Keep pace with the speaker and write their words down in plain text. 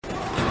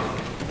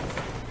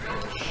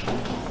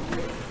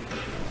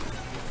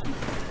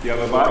If you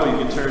have a Bible, you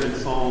can turn to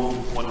Psalm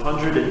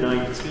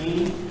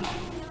 119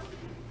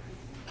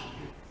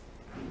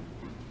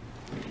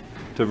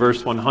 to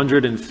verse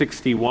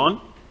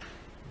 161.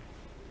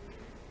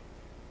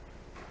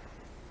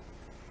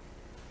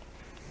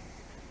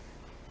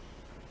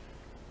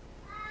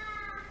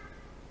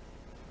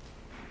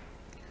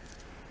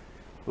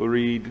 We'll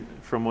read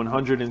from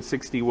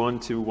 161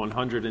 to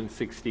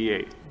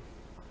 168.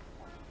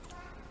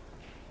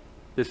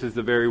 This is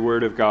the very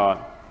word of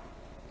God.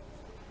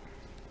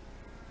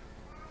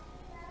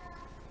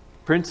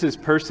 Princes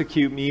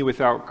persecute me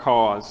without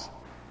cause,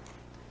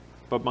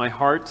 but my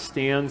heart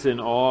stands in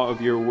awe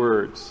of your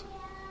words.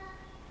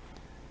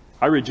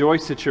 I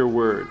rejoice at your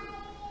word,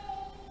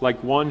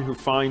 like one who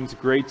finds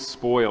great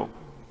spoil.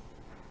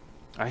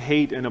 I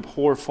hate and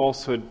abhor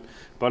falsehood,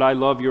 but I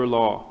love your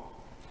law.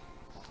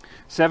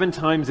 7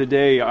 times a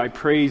day I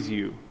praise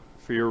you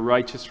for your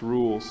righteous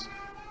rules.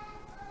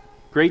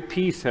 Great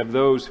peace have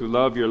those who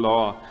love your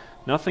law.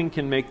 Nothing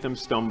can make them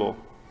stumble.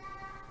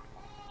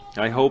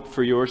 I hope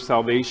for your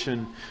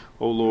salvation,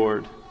 O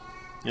Lord,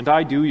 and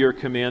I do your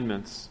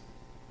commandments.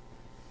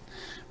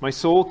 My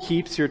soul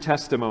keeps your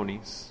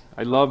testimonies.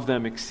 I love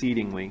them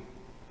exceedingly.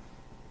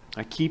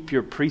 I keep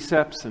your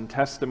precepts and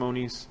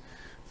testimonies,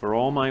 for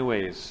all my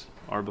ways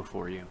are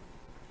before you.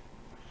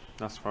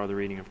 Thus far the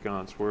reading of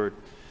God's word.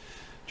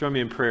 Join me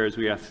in prayer as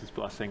we ask his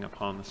blessing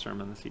upon the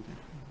sermon this evening.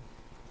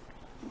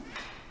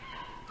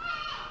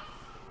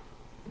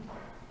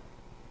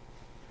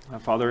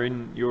 Father,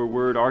 in your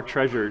word are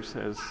treasures,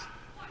 as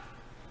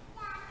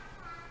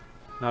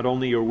not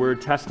only your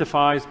word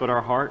testifies, but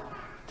our heart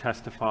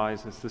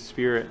testifies as the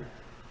Spirit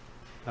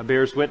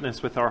bears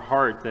witness with our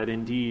heart that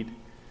indeed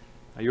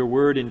your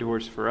word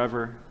endures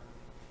forever.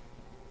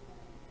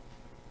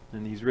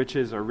 And these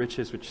riches are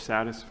riches which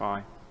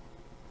satisfy.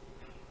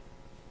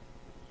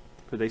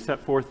 For they set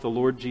forth the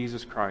Lord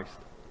Jesus Christ.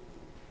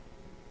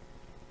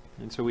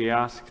 And so we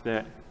ask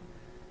that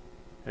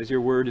as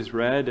your word is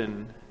read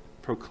and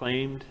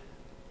proclaimed,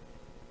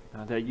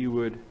 that you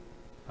would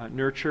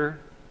nurture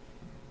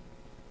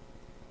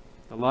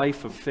the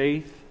life of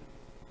faith,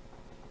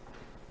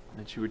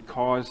 that you would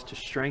cause to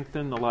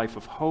strengthen the life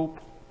of hope,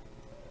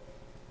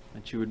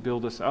 that you would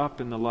build us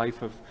up in the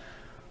life of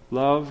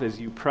love as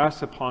you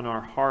press upon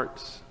our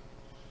hearts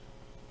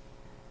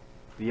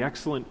the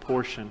excellent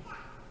portion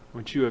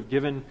which you have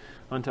given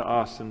unto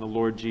us in the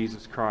Lord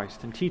Jesus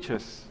Christ, and teach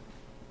us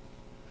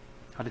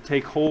how to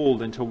take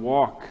hold and to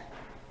walk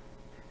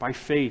by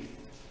faith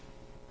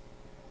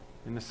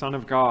in the Son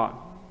of God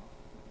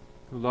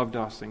who loved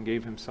us and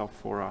gave himself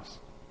for us.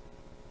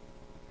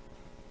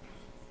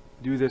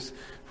 Do this,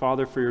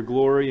 Father, for your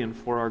glory and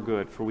for our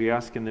good, for we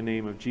ask in the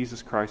name of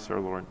Jesus Christ our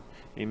Lord.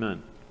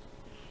 Amen.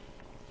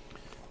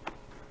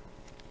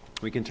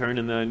 We can turn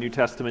in the New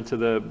Testament to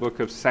the book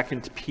of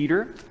 2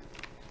 Peter.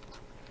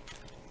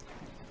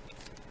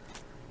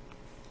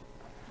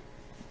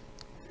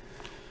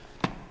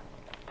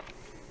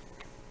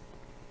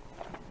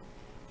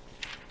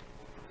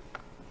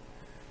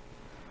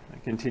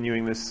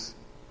 Continuing this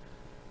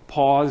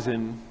pause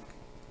in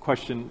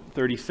question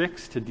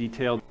 36 to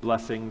detailed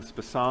blessings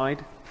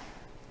beside.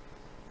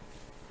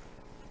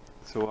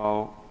 So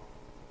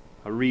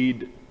I'll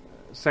read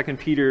 2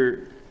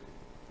 Peter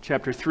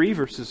chapter 3,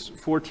 verses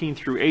 14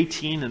 through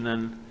 18, and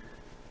then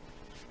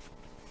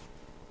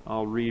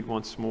I'll read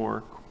once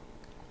more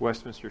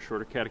Westminster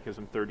Shorter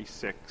Catechism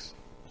 36.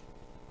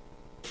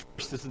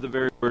 First, this is the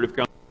very word of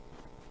God.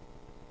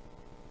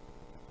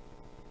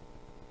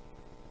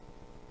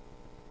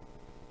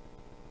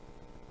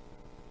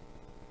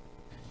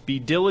 Be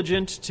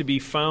diligent to be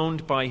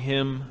found by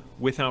him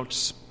without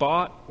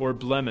spot or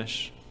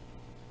blemish,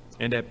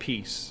 and at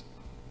peace.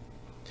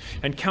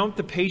 And count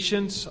the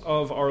patience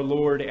of our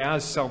Lord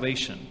as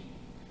salvation,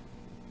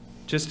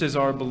 just as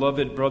our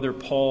beloved brother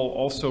Paul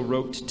also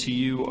wrote to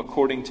you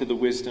according to the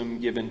wisdom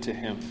given to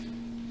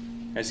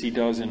him, as he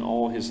does in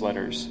all his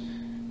letters,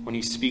 when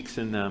he speaks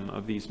in them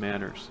of these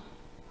matters.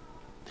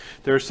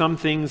 There are some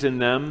things in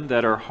them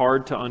that are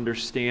hard to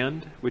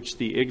understand, which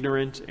the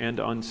ignorant and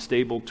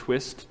unstable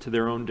twist to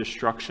their own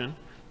destruction,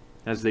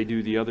 as they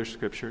do the other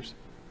scriptures.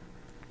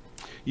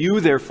 You,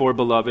 therefore,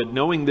 beloved,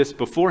 knowing this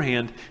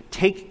beforehand,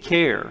 take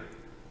care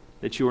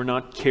that you are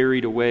not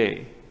carried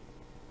away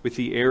with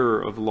the error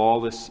of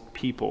lawless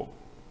people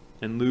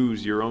and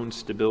lose your own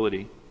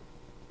stability,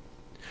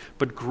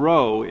 but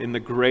grow in the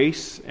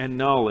grace and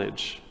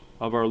knowledge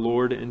of our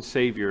Lord and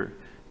Savior,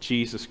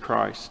 Jesus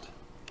Christ.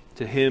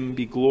 To him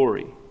be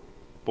glory,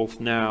 both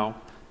now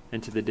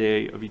and to the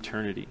day of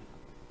eternity.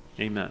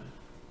 Amen.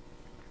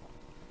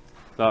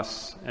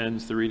 Thus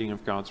ends the reading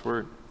of God's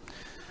word.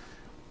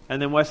 And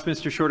then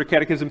Westminster Shorter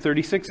Catechism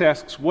 36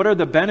 asks, what are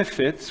the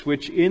benefits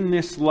which in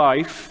this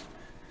life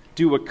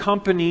do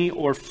accompany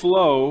or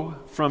flow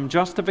from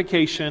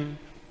justification,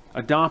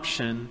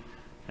 adoption,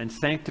 and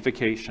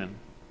sanctification?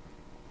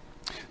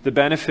 The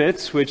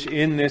benefits which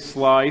in this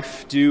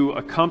life do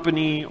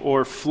accompany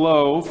or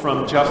flow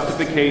from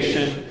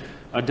justification,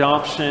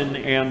 adoption,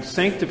 and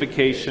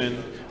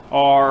sanctification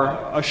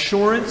are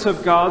assurance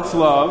of God's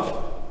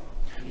love,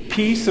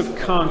 peace of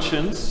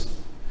conscience,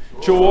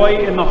 joy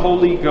in the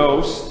Holy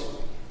Ghost,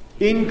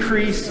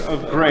 increase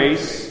of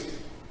grace,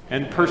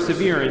 and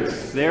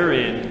perseverance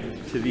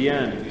therein to the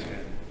end.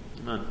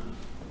 Amen.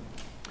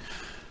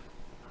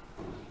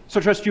 So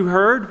I trust you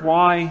heard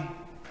why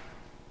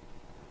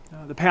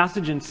the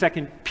passage in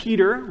 2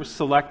 Peter was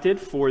selected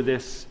for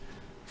this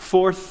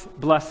fourth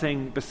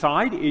blessing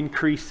beside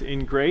increase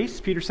in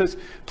grace. Peter says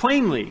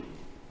plainly,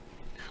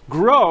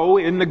 grow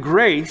in the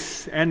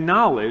grace and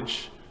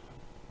knowledge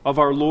of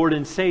our Lord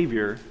and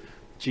Savior,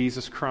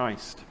 Jesus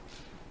Christ.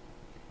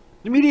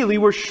 Immediately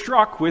we're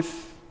struck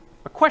with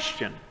a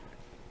question.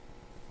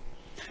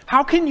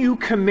 How can you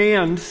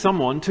command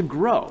someone to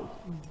grow?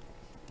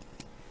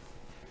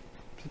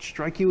 Does it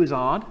strike you as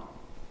odd?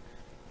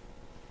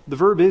 The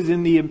verb is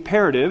in the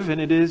imperative, and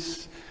it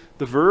is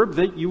the verb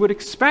that you would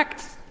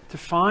expect to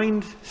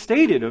find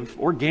stated of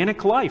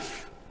organic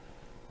life.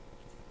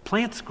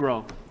 Plants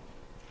grow.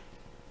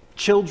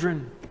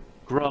 Children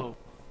grow.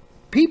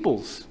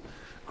 Peoples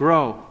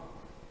grow.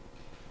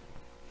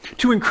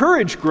 To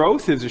encourage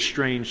growth is a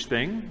strange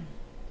thing.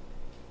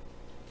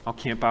 I'll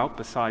camp out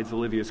beside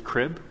Olivia's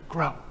crib.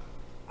 Grow,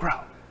 grow,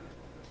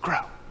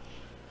 grow.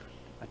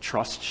 I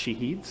trust she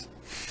heeds.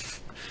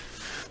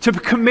 To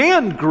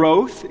command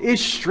growth is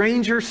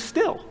stranger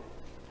still.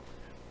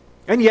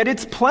 And yet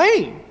it's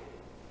plain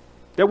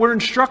that we're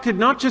instructed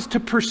not just to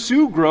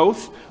pursue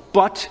growth,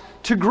 but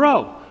to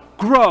grow.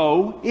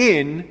 Grow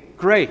in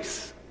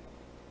grace.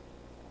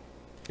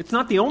 It's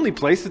not the only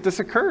place that this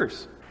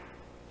occurs.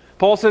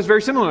 Paul says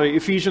very similarly,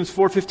 Ephesians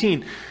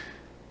 4:15,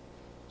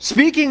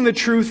 speaking the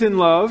truth in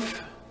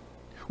love,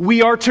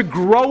 we are to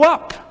grow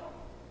up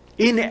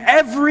in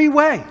every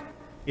way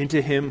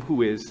into Him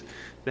who is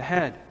the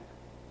head.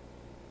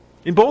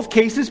 In both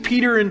cases,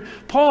 Peter and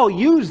Paul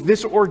use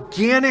this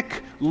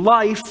organic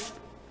life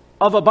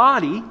of a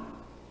body,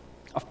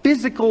 a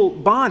physical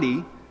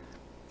body,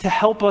 to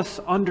help us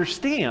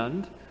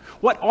understand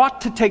what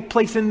ought to take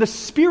place in the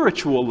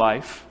spiritual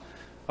life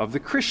of the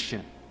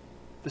Christian,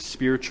 the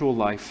spiritual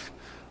life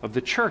of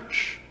the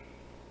church.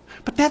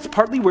 But that's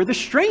partly where the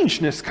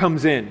strangeness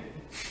comes in.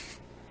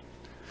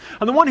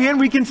 On the one hand,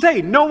 we can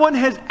say, no one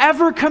has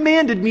ever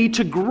commanded me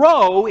to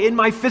grow in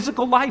my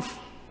physical life.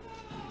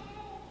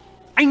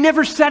 I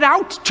never set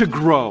out to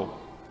grow.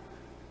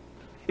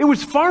 It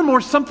was far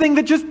more something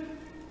that just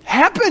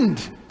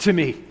happened to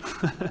me.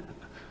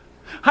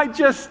 I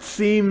just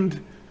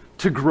seemed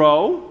to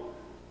grow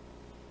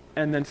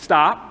and then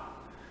stop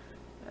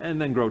and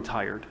then grow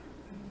tired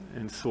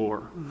and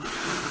sore.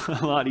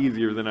 A lot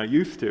easier than I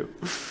used to.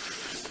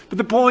 But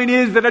the point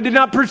is that I did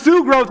not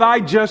pursue growth, I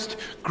just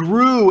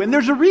grew. And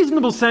there's a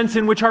reasonable sense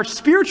in which our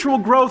spiritual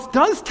growth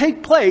does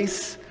take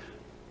place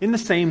in the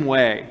same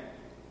way.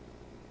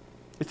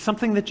 It's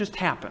something that just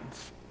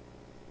happens.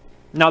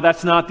 Now,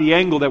 that's not the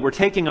angle that we're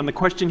taking on the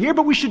question here,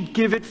 but we should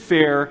give it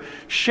fair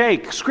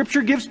shake.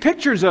 Scripture gives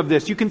pictures of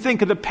this. You can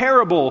think of the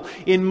parable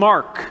in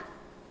Mark.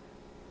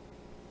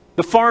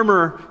 The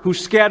farmer who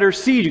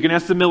scatters seed. You can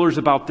ask the Millers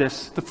about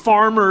this. The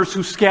farmers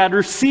who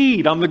scatter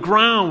seed on the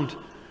ground.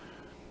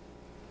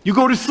 You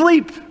go to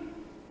sleep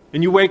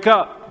and you wake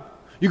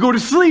up. You go to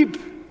sleep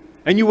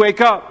and you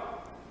wake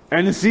up.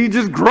 And the seed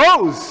just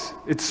grows.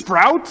 It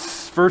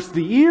sprouts, first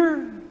the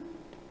ear,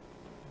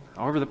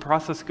 however the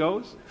process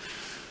goes.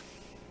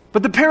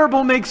 But the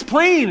parable makes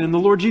plain, and the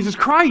Lord Jesus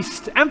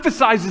Christ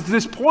emphasizes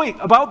this point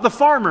about the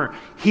farmer.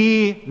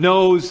 He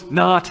knows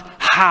not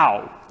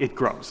how it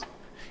grows.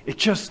 It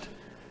just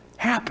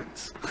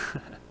happens.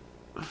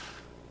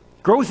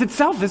 Growth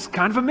itself is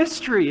kind of a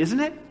mystery, isn't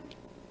it?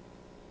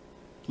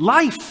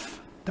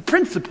 Life, the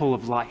principle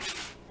of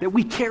life that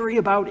we carry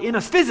about in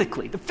us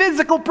physically, the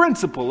physical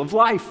principle of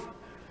life,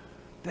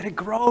 that it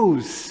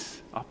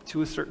grows up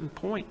to a certain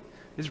point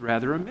is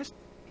rather a mystery.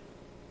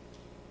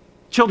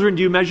 Children,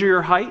 do you measure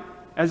your height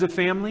as a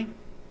family?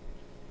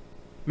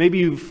 Maybe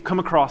you've come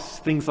across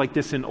things like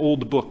this in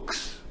old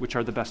books, which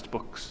are the best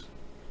books.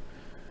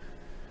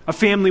 A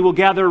family will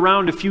gather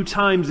around a few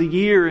times a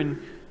year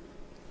and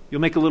you'll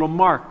make a little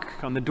mark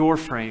on the door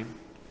frame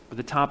where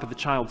the top of the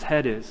child's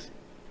head is.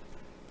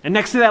 And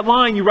next to that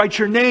line, you write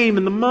your name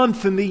and the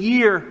month and the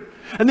year.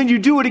 And then you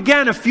do it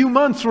again a few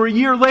months or a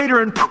year later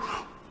and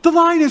the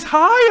line is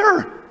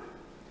higher.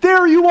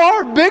 There you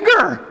are,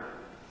 bigger.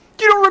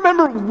 You don't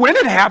remember when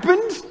it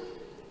happened.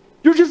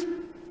 You're just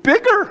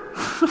bigger.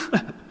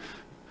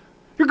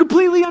 You're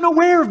completely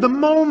unaware of the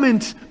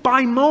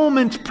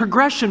moment-by-moment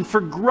progression.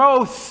 For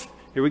growth,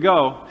 here we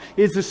go,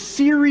 is a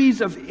series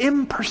of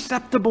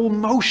imperceptible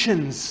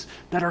motions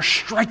that are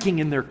striking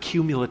in their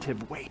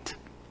cumulative weight.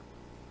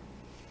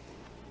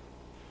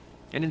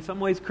 And in some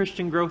ways,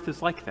 Christian growth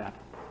is like that.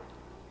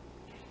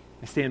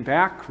 I stand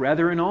back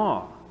rather in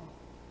awe.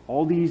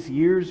 All these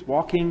years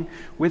walking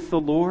with the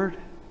Lord,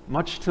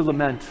 much to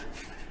lament.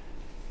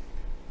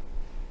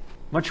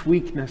 Much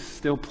weakness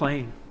still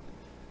plain.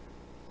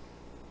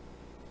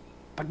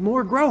 But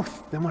more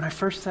growth than when I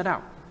first set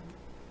out.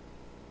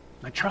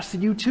 I trust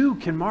that you too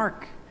can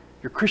mark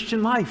your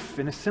Christian life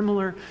in a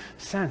similar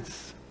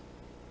sense.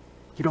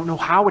 You don't know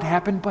how it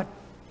happened, but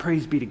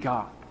Praise be to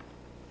God.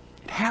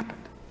 It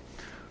happened.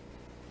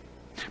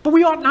 But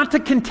we ought not to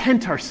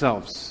content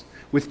ourselves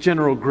with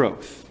general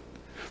growth.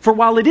 For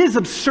while it is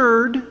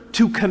absurd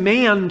to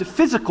command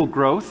physical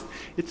growth,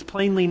 it's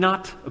plainly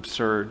not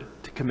absurd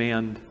to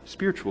command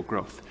spiritual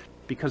growth,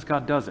 because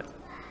God does it.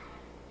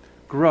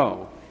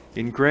 Grow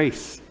in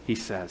grace, he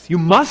says. You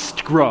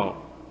must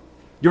grow.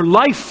 Your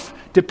life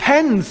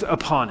depends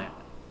upon it.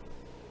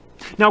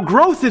 Now,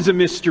 growth is a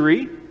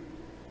mystery,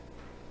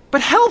 but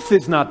health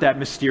is not that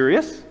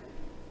mysterious.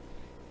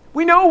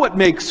 We know what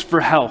makes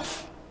for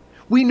health.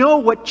 We know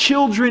what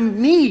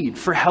children need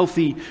for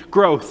healthy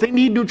growth. They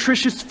need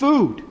nutritious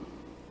food.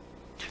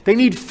 They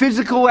need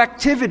physical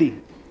activity.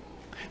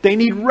 They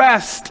need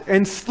rest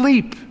and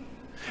sleep.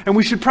 And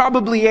we should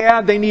probably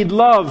add they need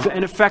love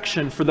and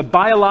affection, for the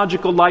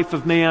biological life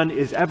of man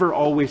is ever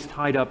always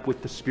tied up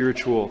with the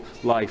spiritual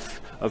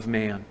life of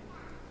man.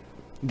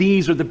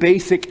 These are the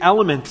basic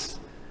elements.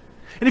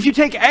 And if you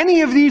take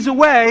any of these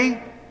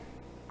away,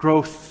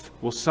 growth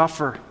will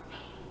suffer.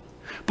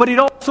 But it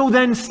also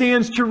then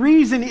stands to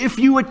reason, if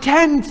you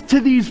attend to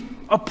these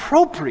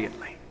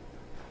appropriately,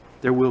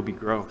 there will be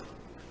growth.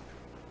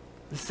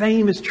 The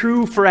same is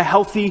true for a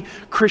healthy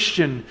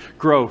Christian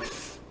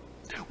growth.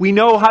 We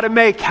know how to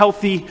make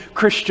healthy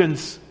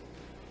Christians.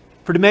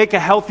 For to make a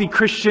healthy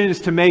Christian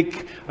is to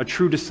make a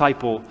true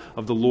disciple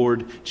of the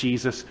Lord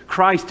Jesus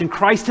Christ. And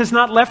Christ has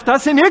not left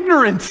us in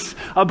ignorance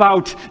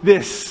about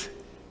this.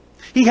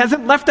 He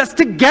hasn't left us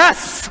to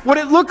guess what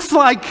it looks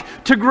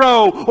like to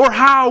grow, or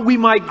how we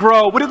might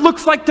grow, what it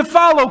looks like to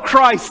follow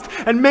Christ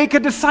and make a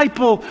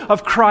disciple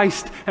of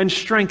Christ and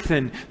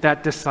strengthen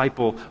that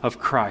disciple of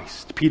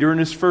Christ. Peter in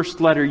his first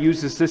letter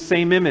uses this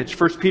same image,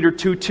 1 Peter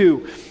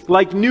 2:2.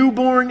 Like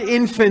newborn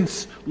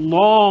infants,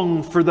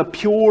 long for the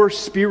pure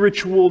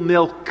spiritual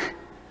milk,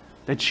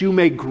 that you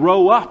may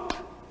grow up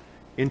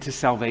into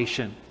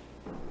salvation.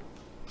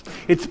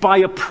 It's by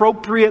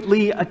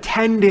appropriately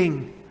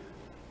attending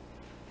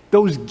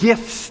those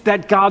gifts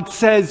that God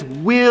says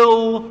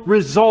will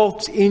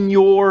result in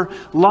your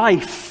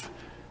life,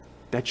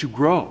 that you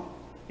grow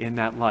in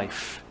that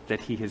life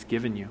that He has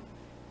given you.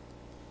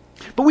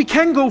 But we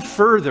can go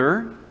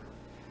further.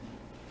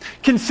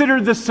 Consider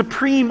the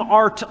supreme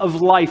art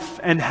of life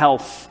and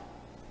health.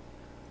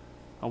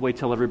 I'll wait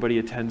till everybody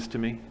attends to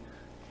me.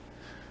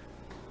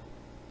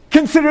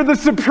 Consider the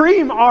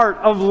supreme art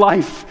of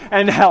life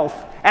and health.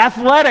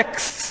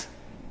 Athletics.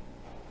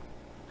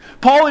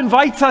 Paul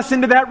invites us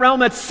into that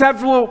realm at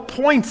several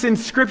points in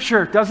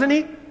Scripture, doesn't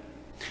he?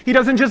 He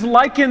doesn't just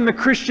liken the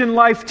Christian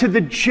life to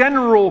the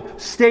general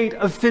state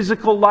of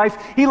physical life.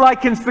 He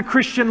likens the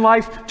Christian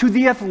life to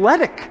the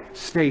athletic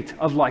state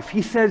of life.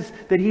 He says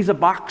that he's a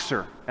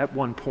boxer at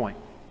one point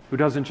who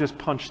doesn't just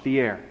punch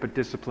the air, but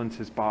disciplines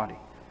his body.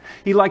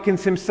 He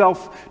likens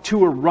himself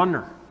to a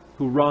runner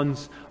who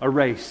runs a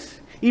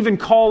race. Even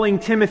calling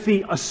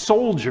Timothy a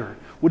soldier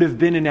would have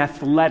been an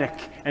athletic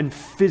and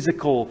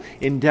physical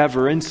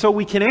endeavor. And so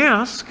we can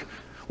ask,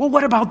 well,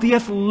 what about the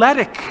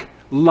athletic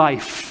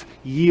life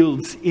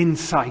yields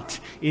insight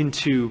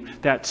into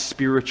that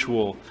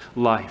spiritual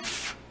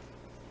life?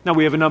 Now,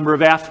 we have a number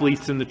of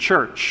athletes in the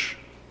church.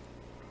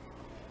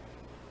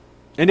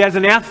 And as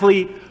an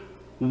athlete,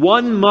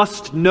 one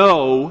must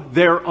know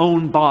their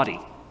own body.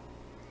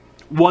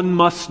 One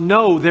must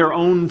know their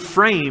own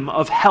frame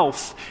of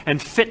health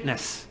and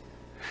fitness.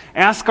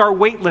 Ask our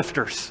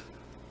weightlifters.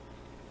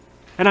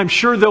 And I'm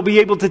sure they'll be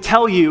able to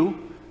tell you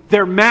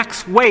their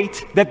max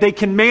weight that they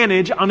can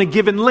manage on a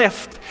given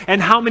lift and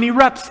how many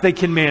reps they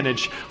can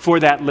manage for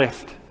that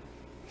lift.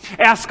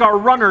 Ask our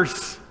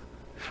runners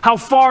how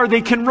far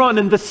they can run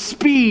and the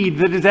speed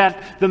that is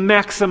at the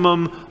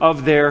maximum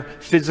of their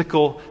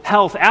physical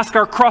health. Ask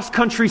our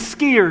cross-country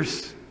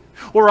skiers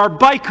or our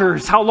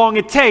bikers how long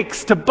it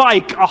takes to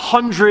bike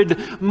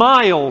 100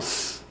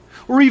 miles,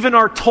 or even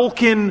our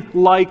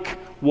Tolkien-like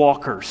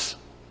walkers.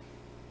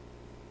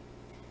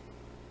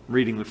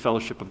 Reading The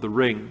Fellowship of the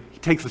Ring, he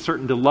takes a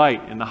certain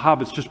delight in the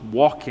hobbits just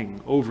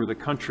walking over the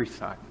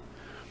countryside.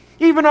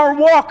 Even our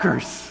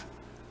walkers,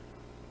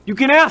 you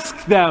can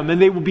ask them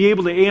and they will be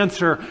able to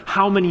answer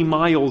how many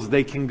miles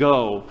they can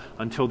go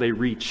until they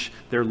reach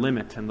their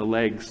limit and the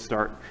legs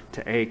start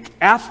to ache.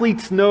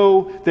 Athletes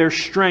know their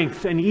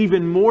strength, and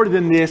even more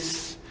than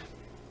this,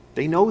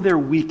 they know their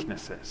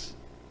weaknesses.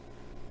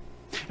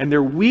 And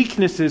their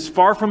weaknesses,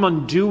 far from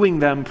undoing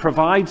them,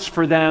 provides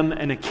for them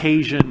an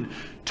occasion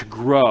to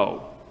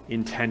grow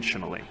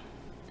intentionally,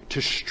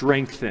 to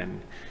strengthen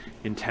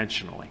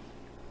intentionally.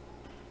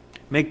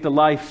 Make the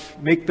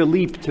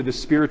leap to the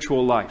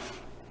spiritual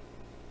life.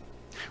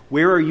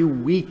 Where are you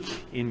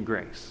weak in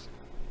grace?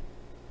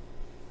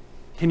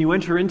 Can you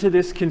enter into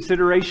this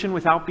consideration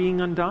without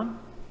being undone?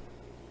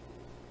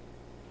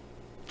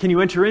 Can you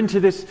enter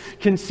into this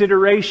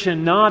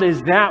consideration not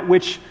as that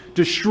which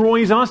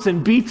destroys us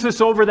and beats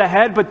us over the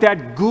head, but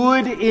that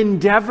good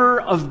endeavor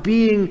of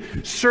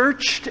being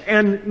searched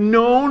and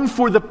known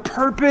for the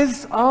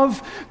purpose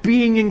of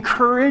being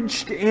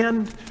encouraged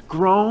and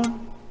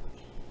grown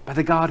by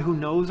the God who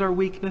knows our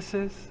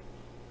weaknesses,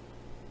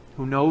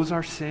 who knows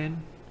our sin,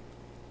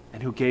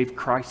 and who gave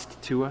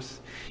Christ to us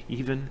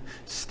even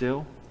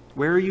still?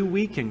 Where are you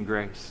weak in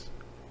grace?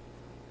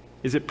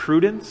 Is it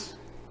prudence?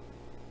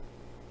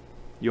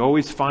 You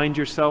always find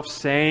yourself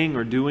saying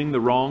or doing the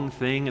wrong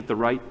thing at the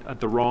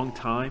wrong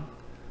time?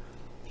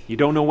 You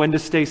don't know when to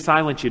stay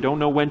silent. You don't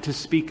know when to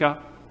speak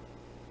up.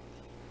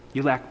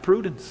 You lack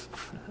prudence.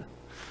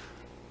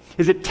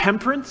 Is it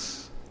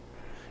temperance?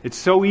 It's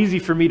so easy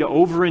for me to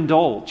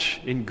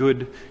overindulge in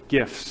good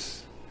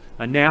gifts.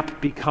 A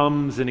nap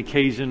becomes an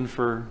occasion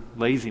for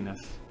laziness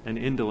and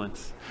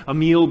indolence. A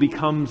meal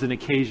becomes an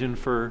occasion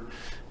for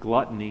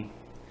gluttony.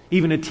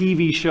 Even a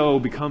TV show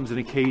becomes an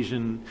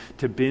occasion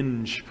to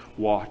binge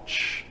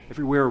watch.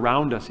 Everywhere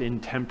around us,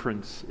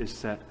 intemperance is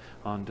set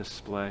on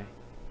display.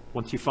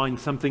 Once you find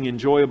something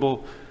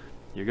enjoyable,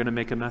 you're going to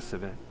make a mess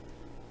of it.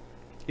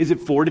 Is it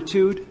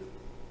fortitude?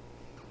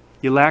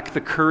 You lack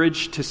the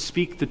courage to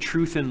speak the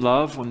truth in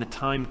love when the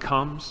time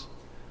comes.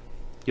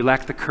 You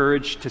lack the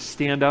courage to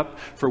stand up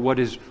for what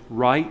is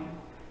right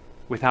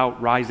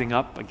without rising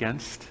up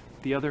against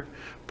the other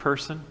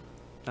person.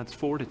 That's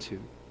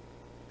fortitude.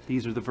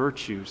 These are the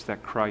virtues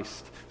that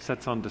Christ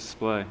sets on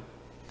display.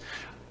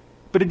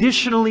 But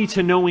additionally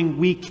to knowing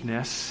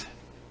weakness,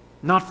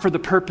 not for the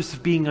purpose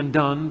of being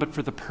undone, but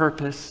for the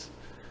purpose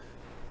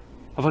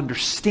of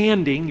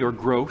understanding your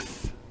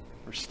growth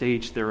or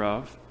stage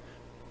thereof.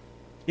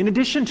 In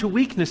addition to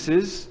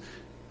weaknesses,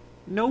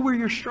 know where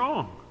you're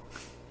strong.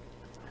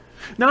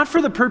 Not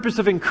for the purpose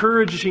of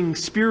encouraging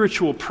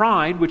spiritual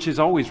pride, which is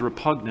always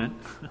repugnant,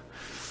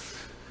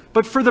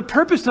 but for the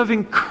purpose of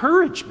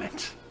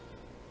encouragement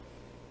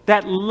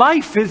that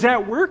life is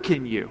at work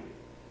in you.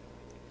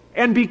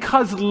 And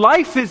because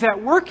life is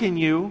at work in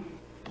you,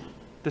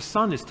 the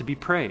Son is to be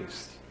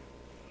praised,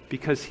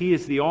 because He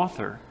is the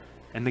author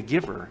and the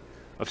giver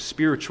of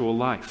spiritual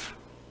life.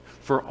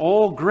 For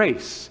all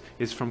grace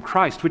is from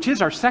Christ, which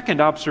is our second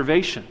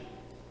observation.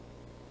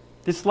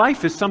 This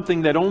life is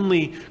something that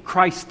only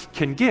Christ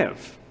can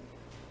give.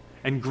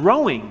 And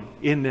growing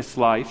in this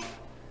life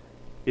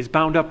is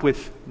bound up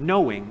with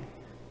knowing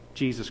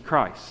Jesus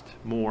Christ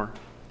more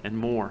and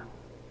more.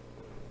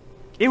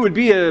 It would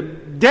be a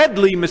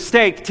deadly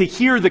mistake to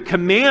hear the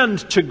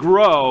command to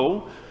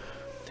grow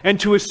and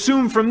to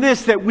assume from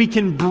this that we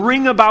can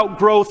bring about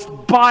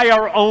growth by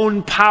our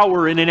own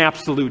power in an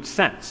absolute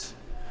sense.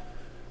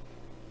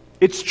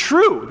 It's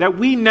true that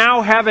we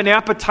now have an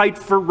appetite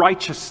for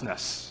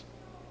righteousness.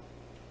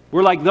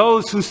 We're like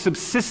those who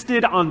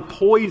subsisted on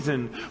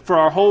poison for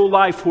our whole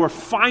life, who are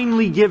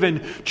finally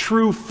given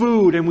true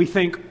food, and we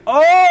think,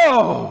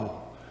 oh,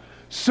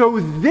 so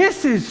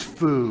this is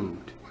food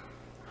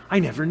I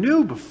never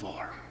knew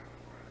before.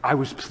 I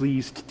was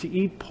pleased to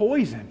eat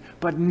poison,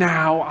 but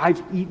now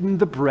I've eaten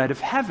the bread of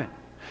heaven.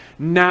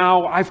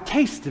 Now I've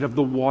tasted of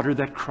the water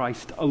that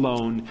Christ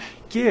alone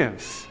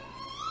gives.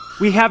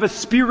 We have a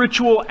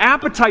spiritual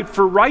appetite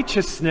for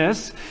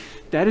righteousness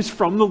that is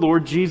from the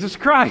Lord Jesus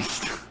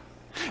Christ.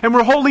 And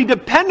we're wholly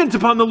dependent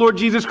upon the Lord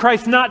Jesus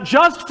Christ, not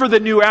just for the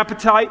new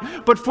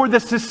appetite, but for the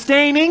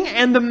sustaining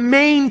and the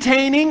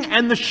maintaining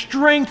and the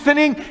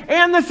strengthening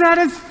and the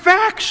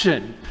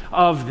satisfaction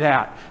of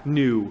that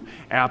new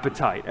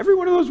appetite. Every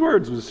one of those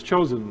words was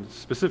chosen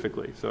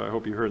specifically, so I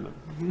hope you heard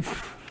them.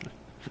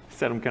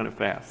 Said them kind of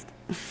fast.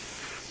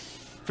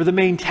 For the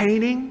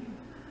maintaining,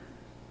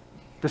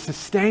 the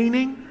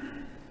sustaining,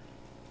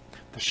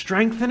 the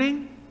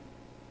strengthening,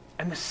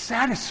 and the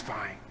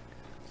satisfying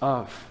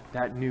of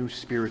that new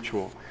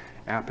spiritual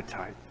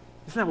appetite.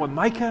 Isn't that what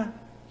Micah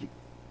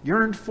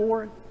yearned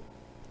for?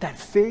 That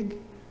fig? You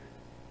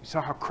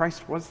saw how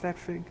Christ was that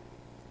fig?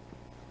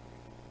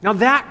 Now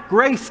that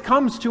grace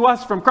comes to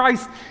us from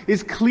Christ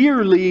is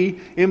clearly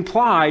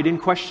implied in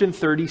question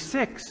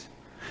 36.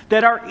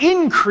 That our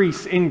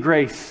increase in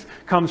grace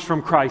comes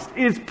from Christ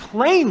is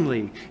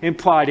plainly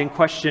implied in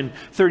question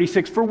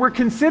 36. For we're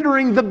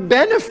considering the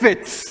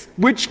benefits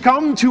which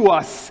come to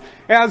us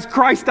as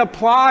Christ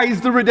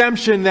applies the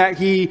redemption that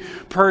He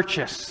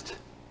purchased.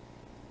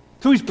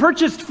 So He's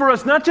purchased for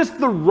us not just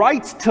the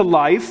right to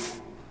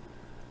life,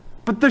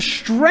 but the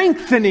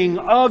strengthening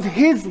of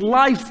His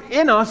life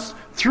in us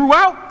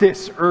throughout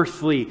this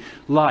earthly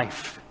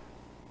life.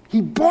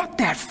 He bought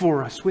that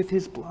for us with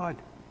His blood.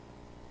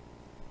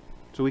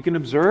 So we can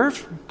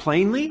observe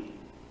plainly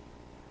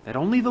that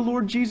only the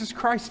Lord Jesus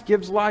Christ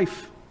gives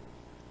life,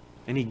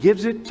 and He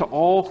gives it to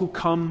all who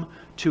come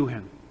to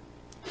Him.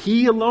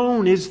 He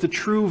alone is the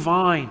true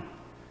vine,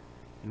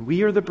 and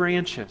we are the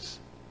branches.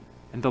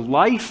 And the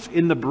life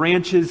in the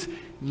branches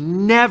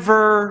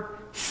never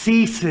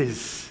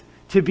ceases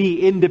to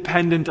be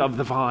independent of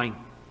the vine.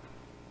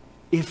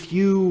 If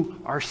you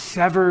are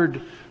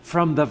severed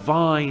from the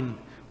vine,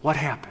 what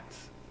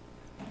happens?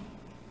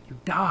 You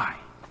die,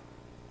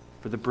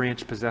 for the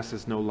branch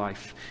possesses no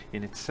life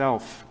in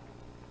itself.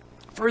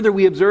 Further,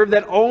 we observe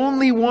that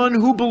only one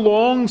who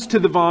belongs to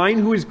the vine,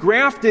 who is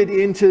grafted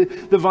into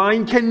the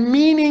vine, can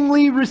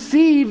meaningly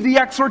receive the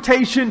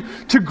exhortation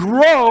to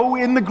grow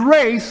in the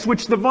grace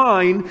which the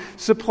vine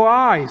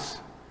supplies.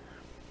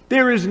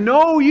 There is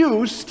no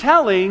use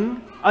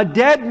telling a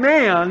dead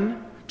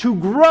man to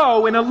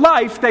grow in a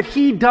life that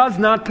he does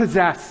not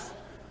possess.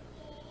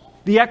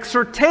 The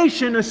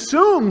exhortation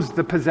assumes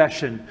the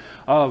possession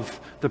of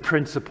the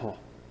principle.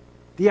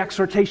 The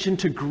exhortation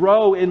to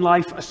grow in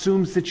life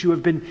assumes that you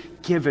have been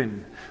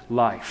given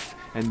life,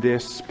 and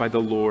this by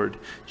the Lord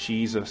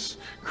Jesus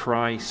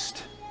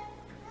Christ.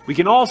 We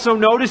can also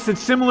notice that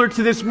similar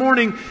to this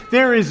morning,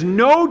 there is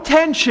no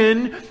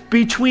tension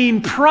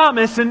between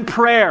promise and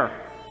prayer.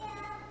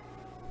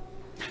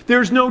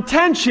 There's no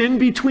tension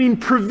between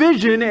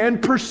provision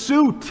and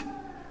pursuit.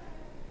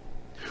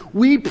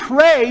 We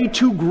pray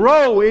to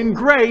grow in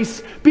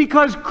grace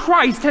because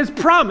Christ has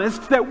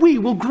promised that we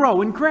will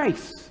grow in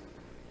grace.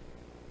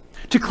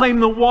 To claim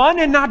the one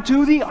and not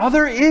do the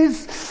other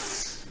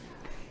is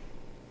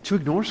to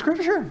ignore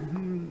Scripture.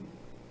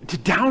 To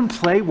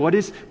downplay what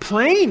is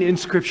plain in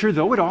Scripture,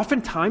 though it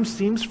oftentimes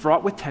seems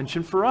fraught with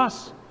tension for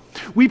us.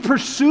 We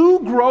pursue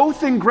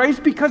growth in grace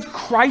because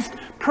Christ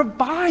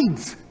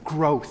provides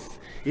growth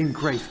in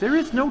grace. There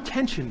is no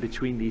tension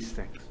between these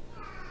things.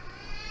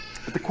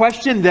 But the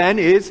question then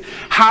is,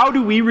 how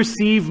do we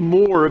receive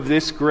more of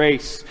this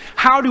grace?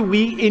 How do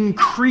we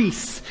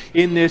increase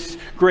in this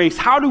grace?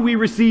 How do we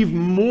receive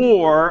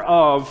more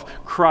of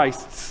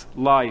Christ's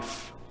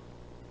life?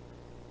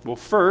 Well,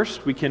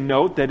 first, we can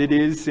note that it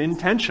is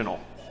intentional.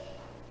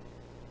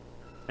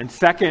 And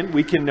second,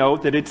 we can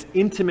note that it's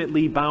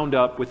intimately bound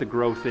up with a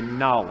growth in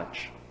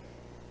knowledge.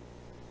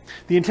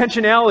 The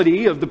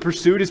intentionality of the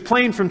pursuit is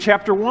plain from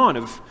chapter 1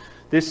 of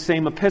this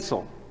same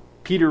epistle.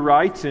 Peter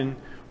writes in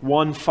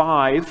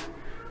 1:5,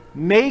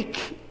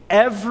 "Make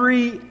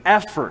every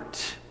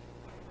effort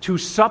to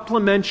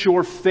supplement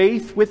your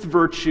faith with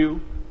virtue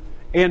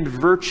and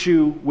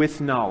virtue with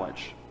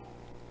knowledge."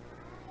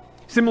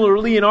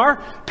 Similarly, in our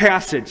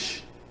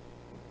passage,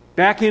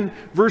 back in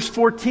verse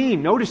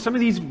 14, notice some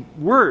of these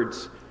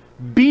words.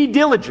 Be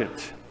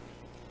diligent.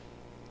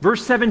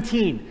 Verse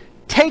 17,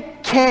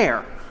 take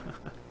care.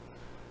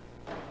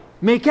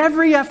 Make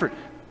every effort.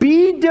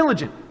 Be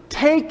diligent.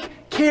 Take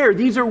care.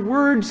 These are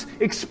words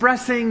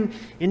expressing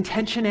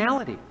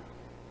intentionality.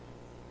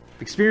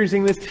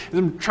 Experiencing this as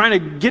I'm trying to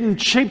get in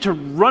shape to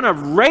run a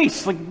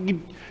race. Like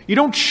you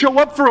don't show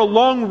up for a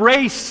long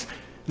race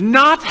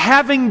not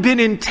having been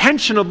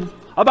intentional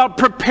about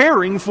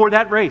preparing for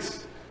that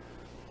race.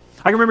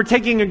 I can remember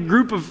taking a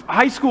group of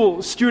high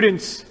school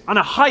students on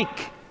a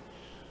hike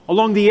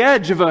along the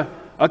edge of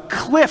a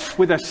cliff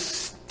with a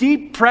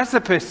steep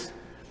precipice.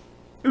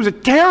 It was a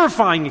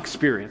terrifying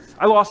experience.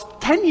 I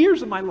lost 10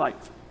 years of my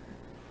life.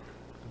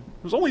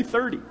 I was only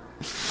 30.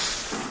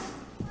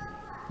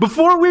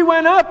 Before we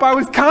went up, I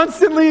was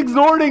constantly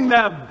exhorting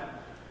them.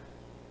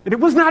 And it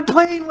was not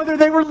plain whether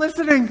they were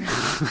listening.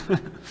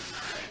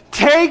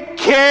 Take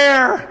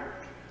care.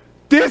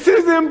 This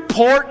is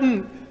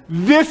important.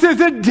 This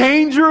is a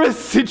dangerous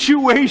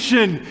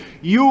situation.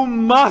 You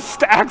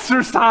must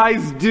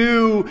exercise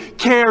due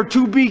care.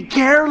 To be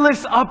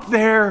careless up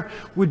there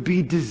would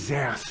be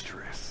disastrous.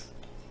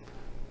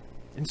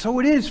 And so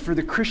it is for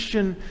the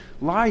Christian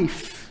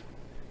life.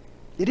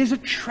 It is a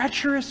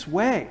treacherous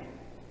way.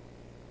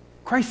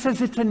 Christ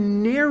says it's a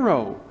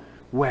narrow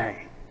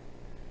way.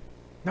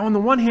 Now, on the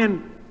one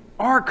hand,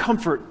 our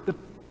comfort, the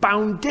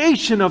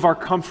foundation of our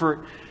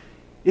comfort,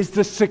 is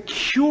the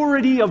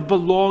security of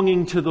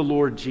belonging to the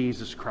Lord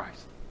Jesus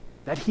Christ.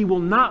 That he will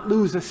not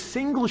lose a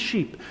single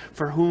sheep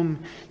for whom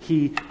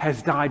he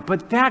has died.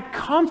 But that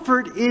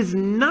comfort is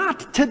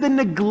not to the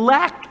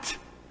neglect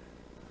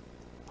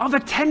of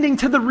attending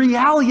to the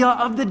realia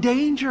of the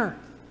danger.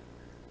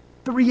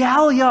 The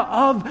realia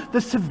of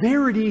the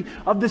severity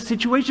of the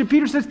situation.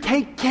 Peter says,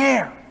 take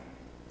care.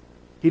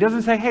 He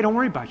doesn't say, hey, don't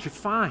worry about it, you're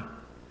fine.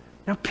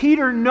 Now,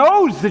 Peter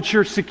knows that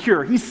you're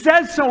secure. He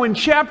says so in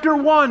chapter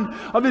 1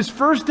 of his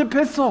first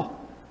epistle.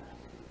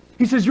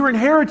 He says, your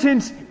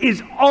inheritance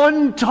is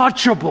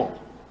untouchable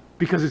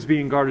because it's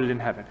being guarded in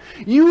heaven.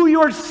 You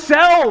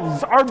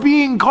yourselves are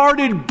being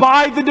guarded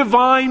by the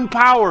divine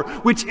power,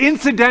 which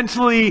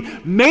incidentally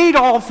made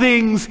all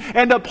things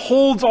and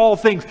upholds all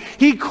things.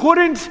 He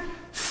couldn't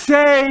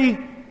say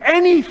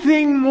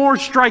anything more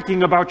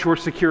striking about your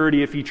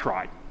security if he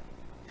tried.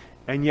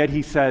 And yet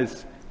he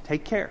says,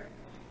 take care.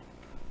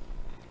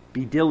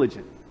 Be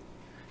diligent.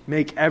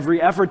 Make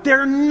every effort.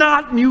 They're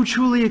not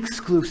mutually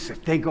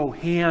exclusive. They go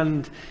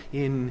hand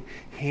in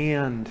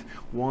hand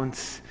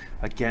once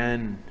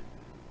again.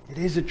 It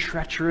is a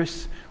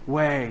treacherous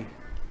way.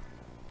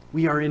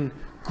 We are in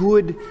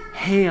good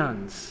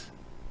hands,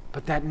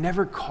 but that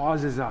never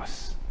causes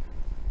us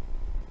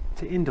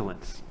to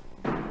indolence.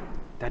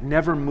 That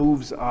never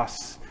moves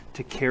us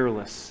to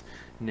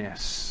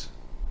carelessness.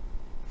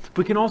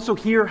 We can also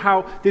hear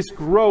how this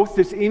growth,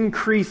 this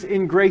increase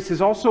in grace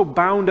is also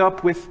bound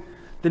up with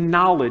the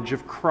knowledge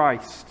of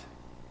Christ.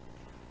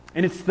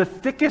 And it's the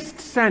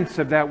thickest sense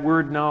of that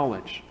word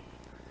knowledge.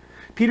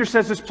 Peter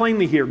says this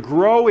plainly here,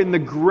 grow in the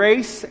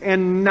grace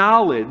and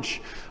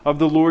knowledge of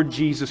the Lord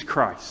Jesus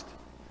Christ.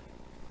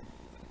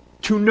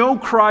 To know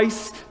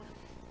Christ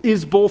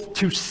is both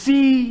to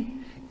see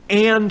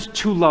and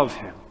to love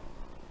him.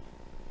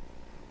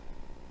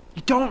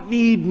 You don't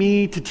need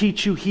me to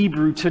teach you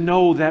Hebrew to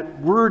know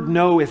that word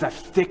know is a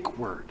thick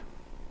word.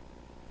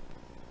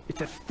 It's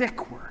a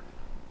thick word.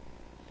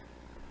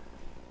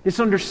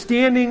 This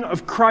understanding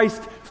of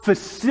Christ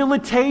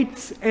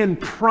facilitates and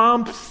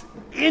prompts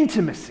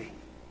intimacy,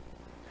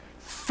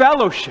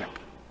 fellowship,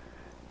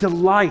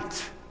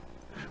 delight.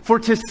 For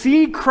to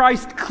see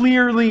Christ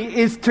clearly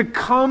is to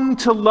come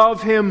to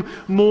love him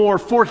more,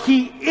 for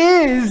he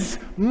is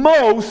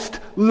most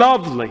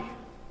lovely.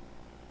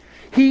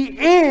 He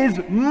is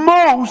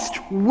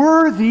most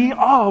worthy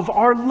of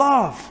our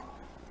love.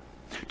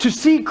 To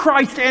see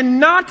Christ and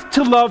not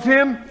to love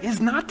him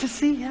is not to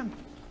see him.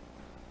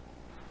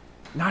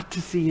 Not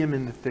to see him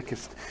in the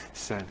thickest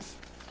sense.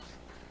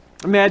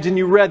 Imagine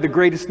you read the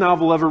greatest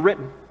novel ever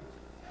written.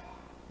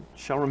 It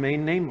shall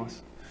remain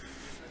nameless.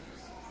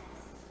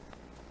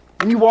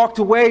 And you walked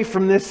away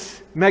from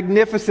this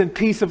magnificent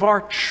piece of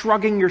art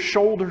shrugging your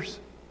shoulders.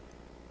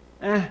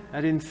 I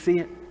didn't see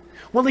it.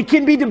 Well, it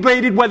can be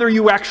debated whether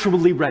you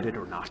actually read it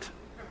or not.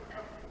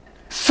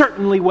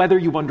 Certainly whether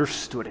you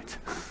understood it.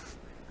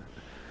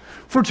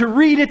 For to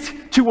read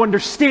it, to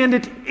understand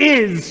it,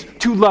 is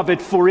to love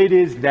it, for it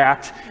is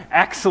that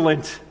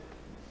excellent.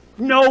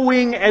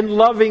 Knowing and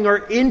loving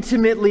are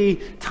intimately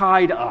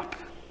tied up.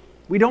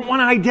 We don't want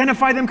to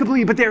identify them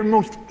completely, but they're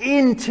most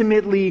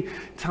intimately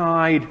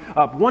tied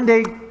up. One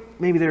day,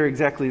 maybe they're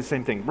exactly the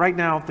same thing. Right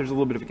now, there's a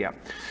little bit of a gap.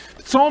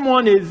 Psalm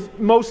 1 is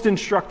most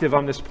instructive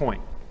on this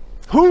point.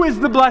 Who is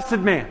the blessed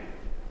man?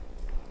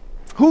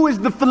 Who is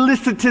the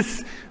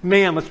felicitous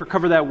man? Let's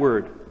recover that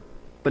word.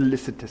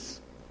 Felicitous.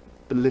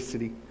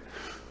 Felicity.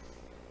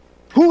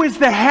 Who is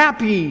the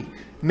happy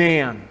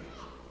man?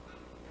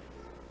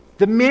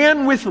 The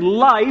man with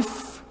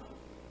life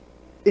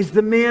is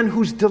the man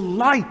whose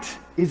delight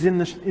is in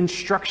the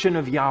instruction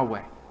of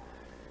Yahweh.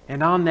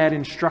 And on that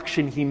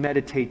instruction he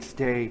meditates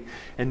day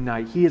and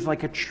night. He is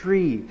like a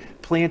tree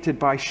planted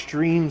by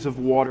streams of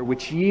water,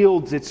 which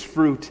yields its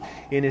fruit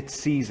in its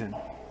season,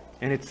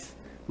 and its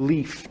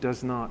leaf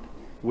does not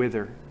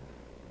wither.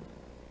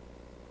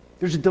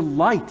 There's a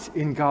delight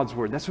in God's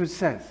word. That's what it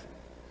says.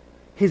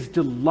 His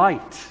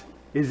delight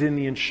is in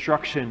the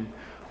instruction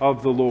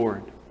of the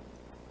Lord.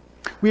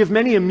 We have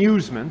many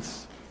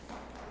amusements.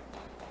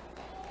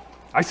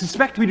 I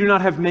suspect we do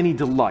not have many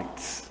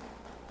delights.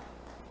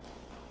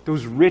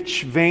 Those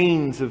rich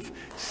veins of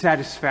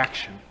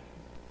satisfaction.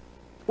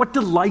 What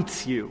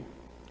delights you?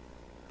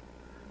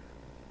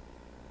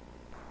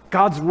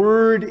 God's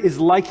word is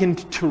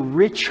likened to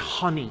rich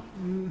honey.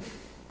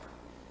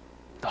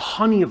 The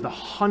honey of the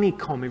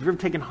honeycomb. Have you ever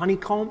taken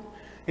honeycomb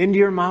into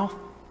your mouth?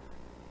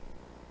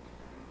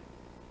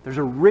 There's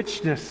a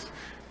richness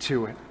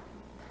to it.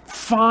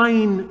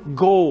 Fine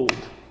gold.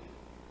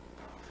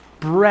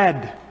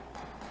 Bread.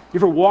 You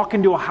ever walk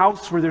into a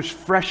house where there's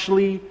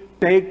freshly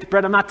baked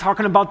bread? I'm not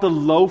talking about the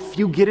loaf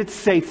you get at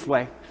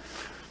Safeway.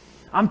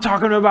 I'm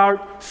talking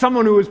about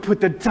someone who has put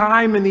the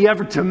time and the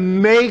effort to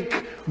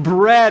make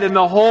bread, and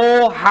the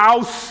whole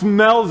house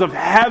smells of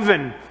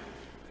heaven.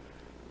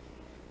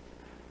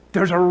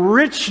 There's a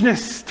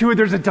richness to it.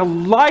 There's a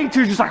delight.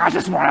 You're just like, I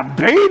just want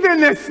to bathe in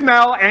this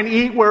smell and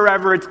eat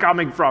wherever it's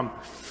coming from.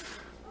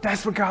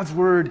 That's what God's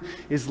word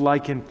is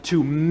likened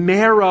to.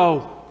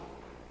 Marrow.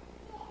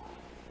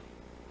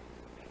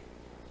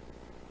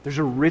 There's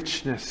a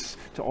richness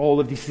to all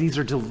of these. These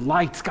are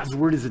delights. God's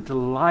word is a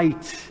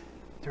delight.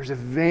 There's a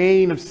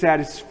vein of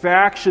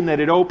satisfaction that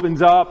it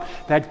opens up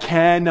that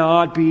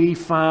cannot be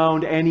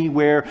found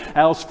anywhere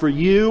else. For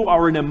you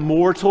are an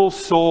immortal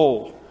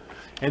soul.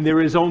 And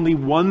there is only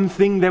one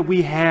thing that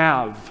we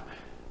have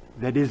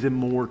that is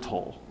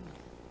immortal.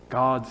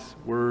 God's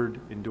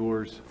word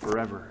endures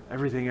forever.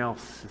 Everything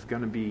else is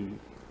going to be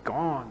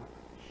gone,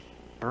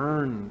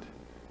 burned,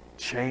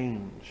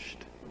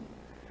 changed.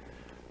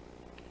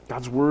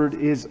 God's word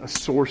is a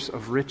source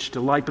of rich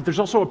delight, but there's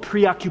also a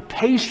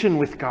preoccupation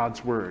with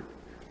God's word.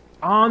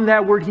 On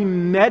that word, he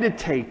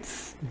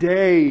meditates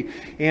day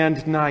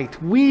and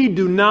night. We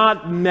do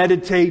not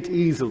meditate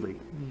easily.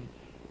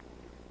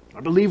 I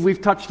believe we've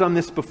touched on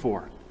this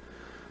before.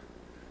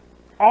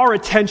 Our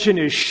attention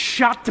is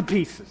shot to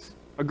pieces.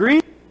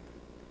 Agreed?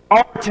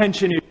 Our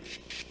attention is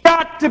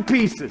shot to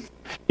pieces.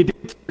 You did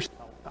it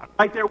yourself. I'm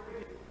right there with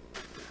you.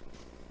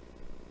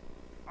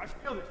 I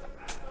feel this.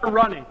 I'm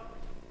running.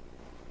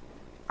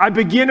 I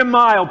begin a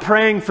mile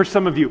praying for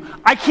some of you.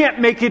 I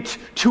can't make it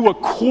to a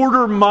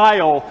quarter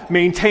mile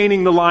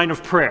maintaining the line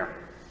of prayer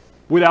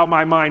without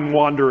my mind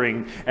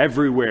wandering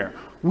everywhere.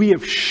 We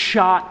have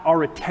shot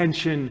our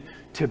attention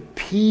to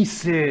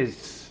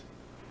pieces.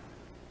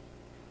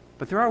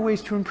 But there are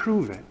ways to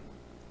improve it.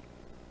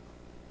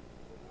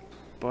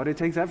 But it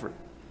takes effort.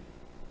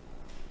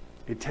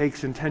 It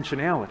takes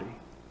intentionality.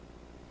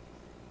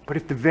 But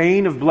if the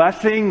vein of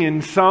blessing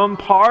in some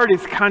part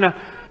is kind of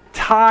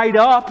tied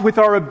up with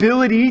our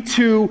ability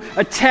to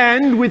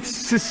attend with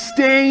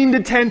sustained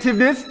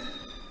attentiveness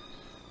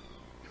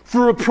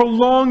for a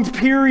prolonged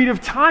period of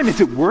time, is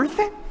it worth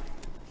it?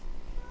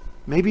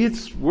 Maybe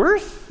it's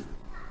worth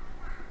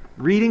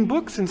reading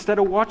books instead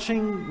of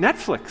watching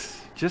Netflix.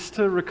 just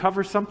to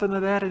recover something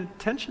of that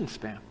attention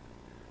span.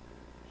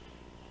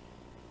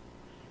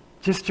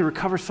 Just to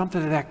recover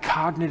something of that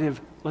cognitive,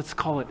 let's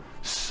call it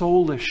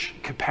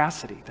soulish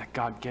capacity that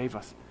God gave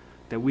us,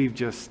 that we've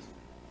just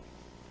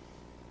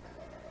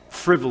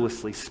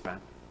frivolously spent.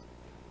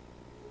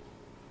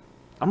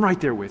 I'm right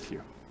there with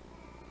you.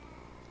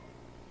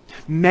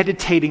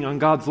 Meditating on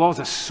God's law is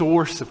a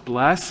source of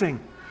blessing.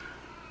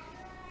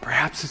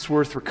 Perhaps it's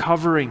worth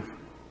recovering.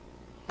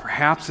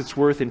 Perhaps it's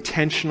worth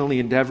intentionally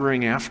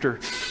endeavoring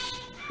after,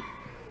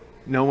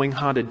 knowing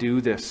how to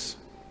do this.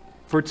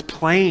 For it's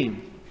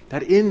plain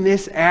that in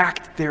this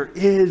act there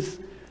is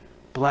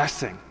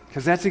blessing.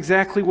 Because that's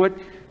exactly what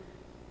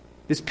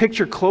this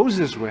picture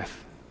closes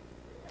with.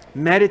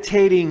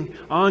 Meditating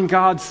on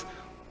God's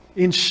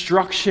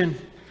instruction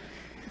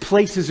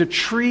places a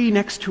tree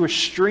next to a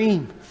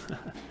stream.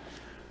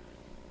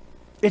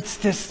 It's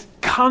this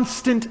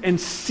constant and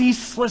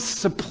ceaseless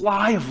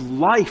supply of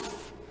life,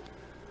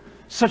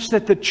 such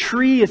that the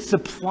tree is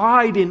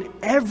supplied in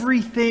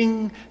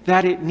everything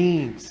that it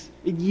needs.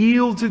 It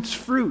yields its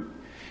fruit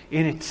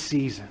in its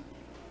season.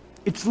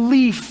 Its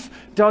leaf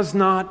does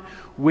not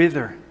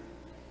wither.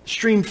 The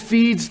stream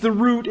feeds the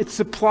root. It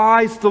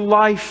supplies the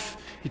life.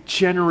 It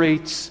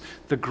generates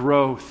the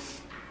growth.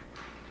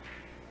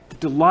 The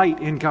delight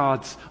in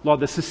God's law,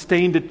 the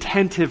sustained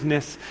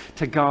attentiveness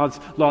to God's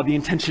law, the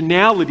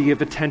intentionality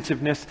of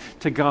attentiveness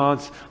to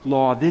God's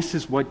law. This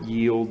is what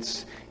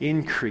yields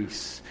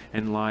increase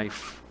in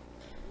life.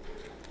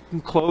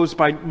 And close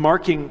by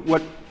marking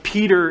what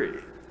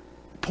Peter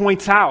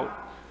points out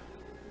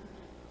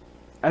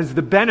as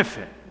the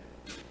benefit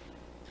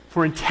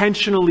for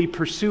intentionally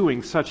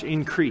pursuing such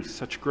increase,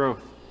 such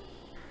growth.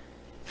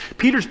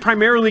 Peter's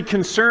primarily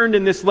concerned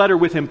in this letter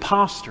with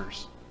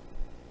imposters.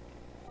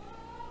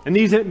 And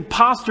these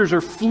imposters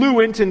are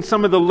fluent in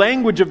some of the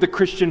language of the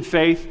Christian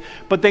faith,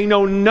 but they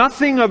know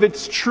nothing of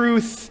its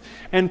truth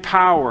and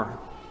power.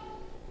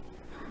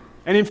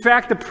 And in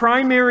fact, the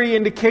primary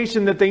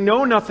indication that they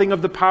know nothing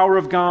of the power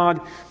of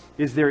God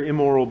is their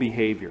immoral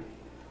behavior.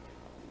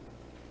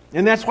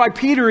 And that's why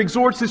Peter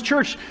exhorts his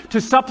church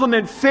to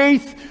supplement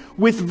faith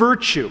with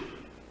virtue.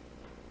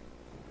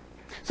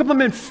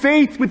 Supplement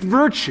faith with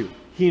virtue,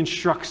 he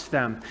instructs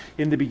them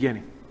in the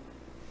beginning.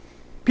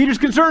 Peter's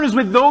concern is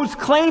with those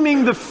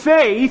claiming the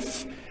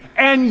faith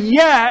and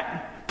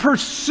yet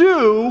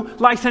pursue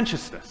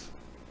licentiousness.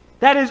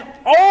 That has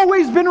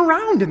always been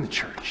around in the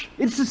church.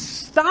 It's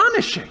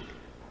astonishing.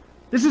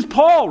 This is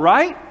Paul,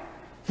 right?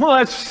 Well,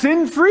 let's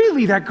sin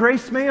freely that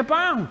grace may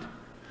abound.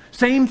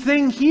 Same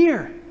thing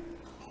here.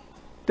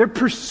 They're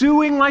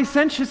pursuing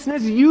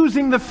licentiousness,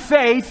 using the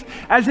faith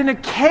as an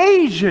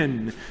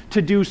occasion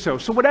to do so.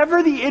 So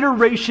whatever the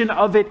iteration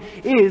of it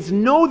is,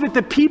 know that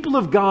the people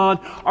of God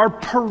are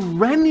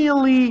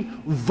perennially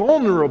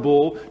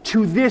vulnerable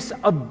to this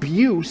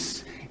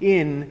abuse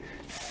in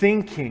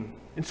thinking.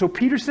 And so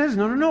Peter says,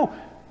 no.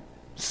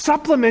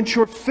 Supplement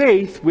your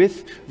faith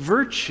with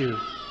virtue.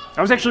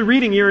 I was actually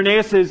reading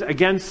Irenaeus'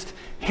 Against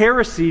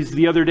Heresies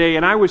the other day,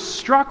 and I was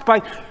struck by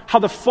how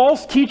the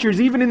false teachers,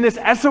 even in this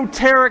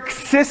esoteric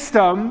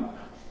system,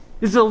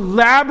 this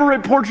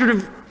elaborate portrait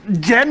of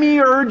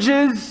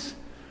demiurges,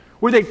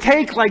 where they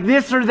take like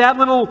this or that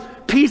little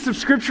piece of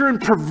scripture and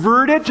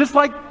pervert it, just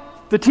like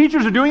the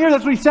teachers are doing here.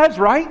 That's what he says,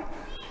 right?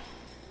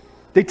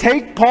 They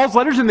take Paul's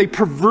letters and they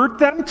pervert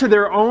them to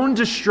their own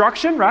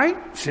destruction, right?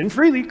 Sin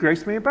freely,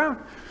 grace may abound.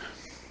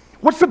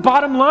 What's the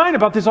bottom line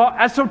about this all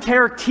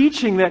esoteric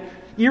teaching that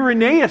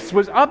Irenaeus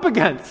was up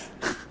against?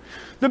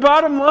 The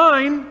bottom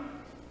line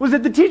was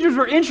that the teachers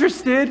were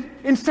interested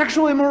in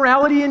sexual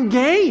immorality and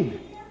gain.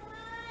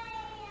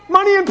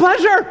 Money and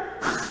pleasure.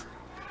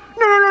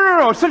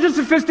 No. Such a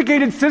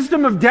sophisticated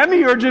system of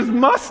demiurges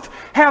must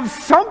have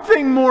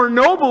something more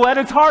noble at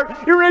its heart.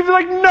 Irenaeus is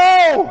like,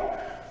 no!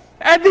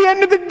 At the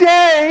end of the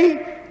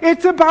day,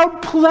 it's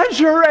about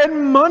pleasure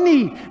and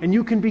money. And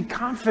you can be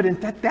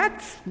confident that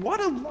that's what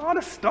a lot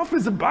of stuff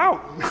is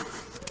about.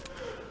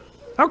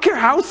 I don't care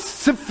how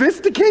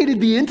sophisticated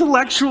the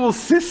intellectual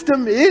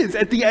system is.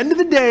 At the end of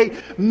the day,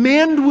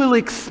 man will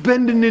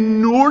expend an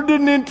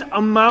inordinate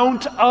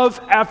amount of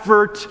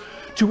effort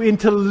to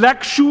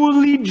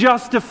intellectually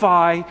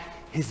justify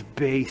his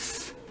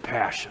base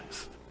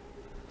passions.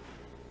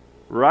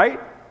 Right?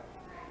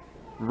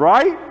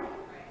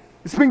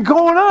 It's been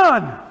going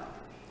on.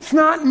 It's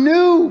not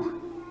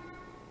new.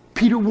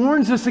 Peter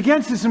warns us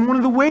against this, and one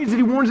of the ways that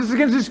he warns us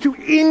against this is to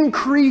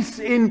increase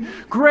in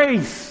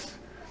grace.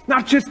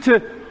 Not just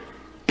to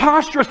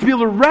posture us to be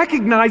able to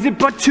recognize it,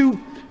 but to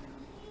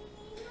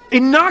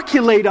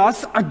inoculate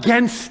us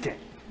against it.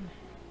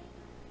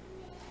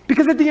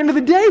 Because at the end of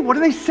the day, what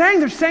are they saying?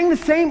 They're saying the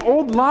same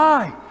old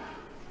lie.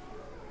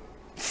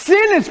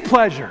 Sin is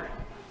pleasure.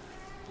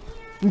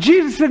 And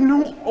Jesus said,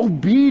 no,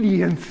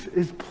 obedience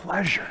is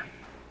pleasure.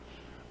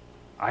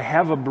 I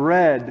have a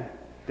bread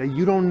that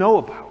you don't know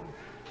about.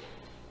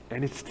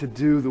 And it's to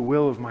do the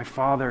will of my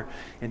Father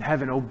in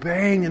heaven,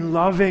 obeying and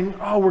loving.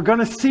 Oh, we're going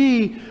to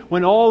see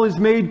when all is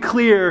made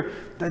clear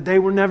that they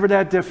were never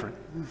that different.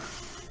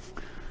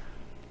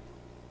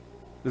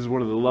 This is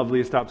one of the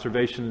loveliest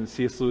observations in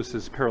C.S.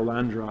 Lewis's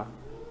Perelandra.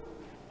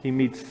 He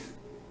meets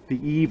the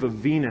Eve of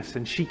Venus,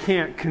 and she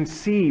can't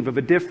conceive of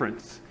a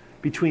difference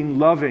between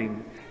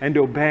loving and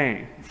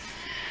obeying.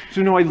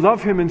 So, no, I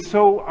love him and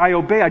so I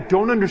obey. I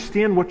don't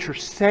understand what you're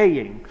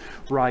saying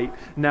right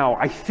now.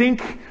 I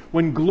think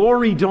when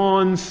glory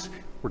dawns,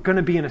 we're going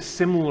to be in a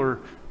similar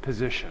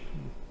position.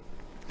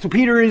 So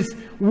Peter is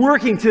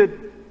working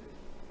to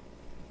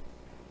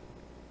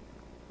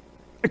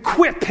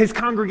equip his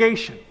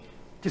congregation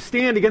to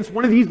stand against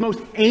one of these most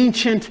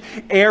ancient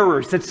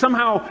errors, that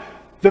somehow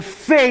the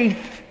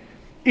faith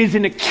is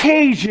an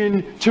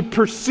occasion to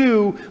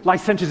pursue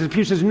licentiousness.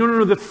 Peter says,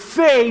 no, the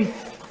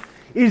faith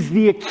is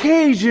the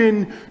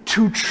occasion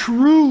to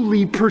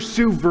truly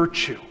pursue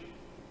virtue,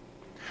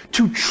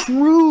 to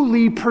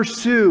truly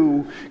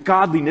pursue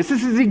godliness.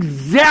 This is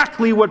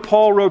exactly what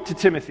Paul wrote to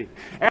Timothy.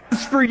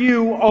 As for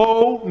you,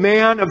 O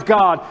man of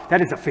God,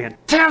 that is a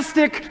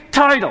fantastic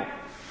title.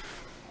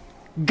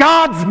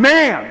 God's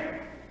man.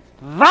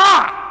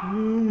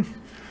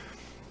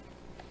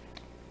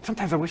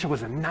 Sometimes I wish I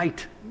was a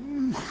knight.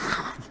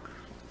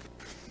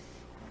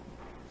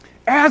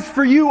 As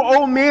for you,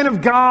 O man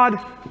of God,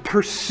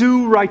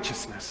 pursue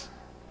righteousness,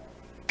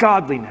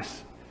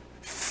 godliness,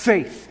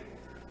 faith,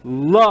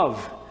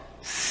 love,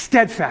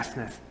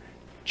 steadfastness,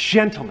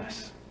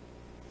 gentleness.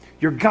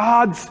 You're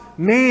God's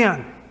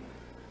man.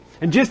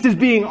 And just as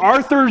being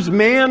Arthur's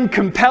man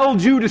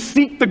compelled you to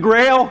seek the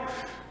Grail,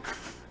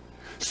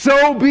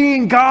 so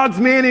being God's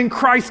man in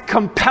Christ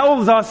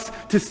compels us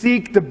to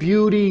seek the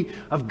beauty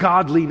of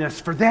godliness.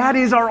 For that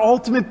is our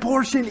ultimate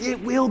portion. It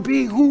will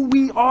be who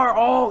we are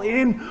all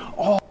in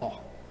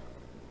all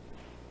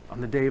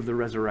on the day of the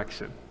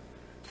resurrection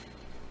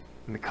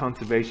and the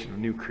consummation of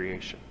new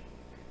creation.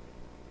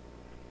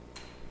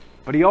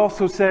 But he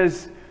also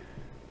says,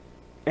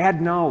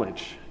 add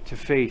knowledge to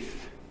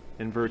faith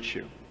and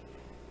virtue.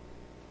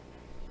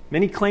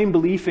 Many claim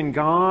belief in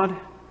God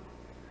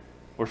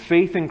or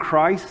faith in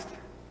Christ,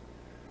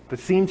 but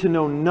seem to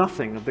know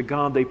nothing of the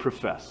God they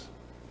profess,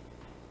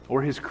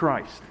 or His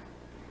Christ,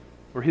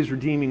 or His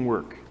redeeming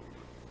work.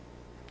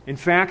 In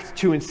fact,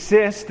 to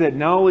insist that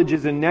knowledge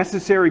is a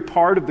necessary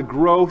part of the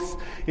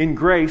growth in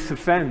grace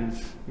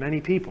offends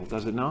many people,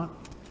 does it not?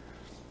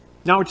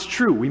 Now, it's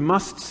true. We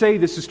must say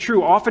this is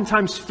true.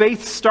 Oftentimes,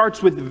 faith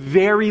starts with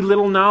very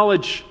little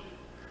knowledge,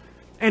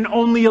 and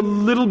only a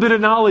little bit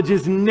of knowledge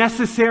is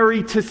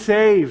necessary to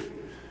save.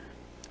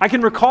 I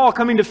can recall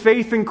coming to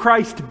faith in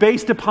Christ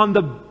based upon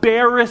the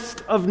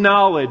barest of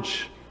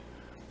knowledge.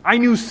 I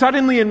knew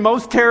suddenly and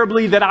most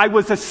terribly that I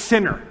was a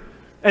sinner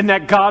and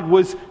that God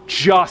was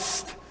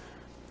just.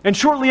 And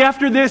shortly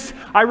after this,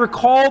 I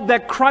recalled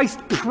that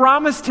Christ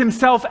promised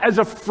Himself as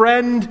a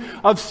friend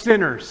of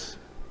sinners.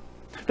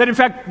 That in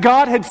fact,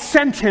 God had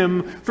sent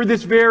Him for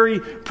this very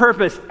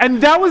purpose.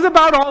 And that was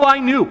about all I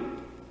knew.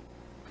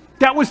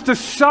 That was the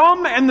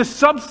sum and the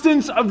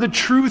substance of the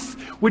truth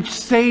which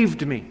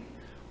saved me.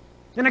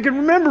 And I can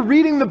remember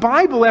reading the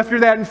Bible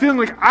after that and feeling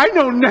like I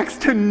know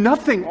next to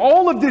nothing.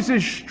 All of this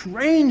is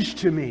strange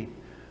to me.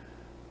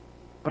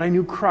 But I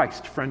knew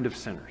Christ, friend of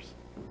sinners.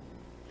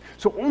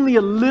 So only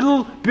a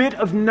little bit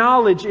of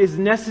knowledge is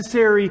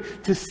necessary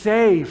to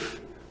save.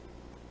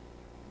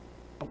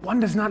 But one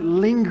does not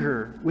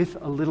linger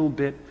with a little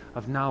bit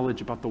of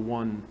knowledge about the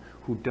one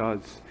who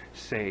does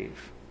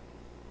save.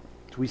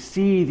 So we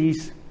see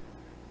these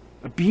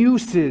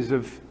abuses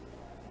of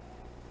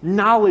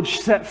knowledge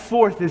set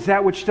forth as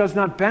that which does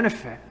not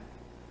benefit.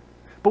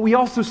 But we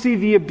also see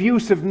the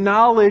abuse of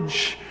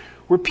knowledge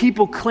where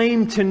people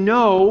claim to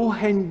know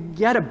and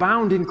yet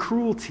abound in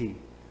cruelty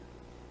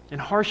and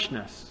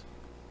harshness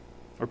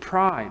or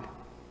pride.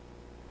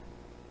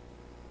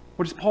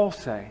 What does Paul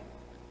say?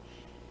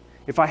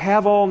 If I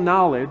have all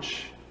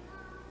knowledge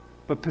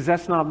but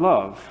possess not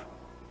love,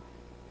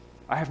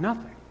 I have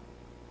nothing.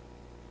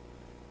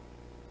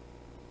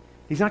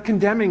 He's not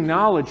condemning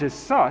knowledge as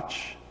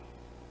such,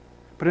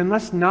 but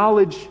unless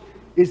knowledge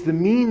is the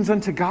means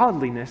unto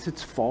godliness,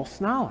 it's false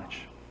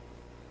knowledge.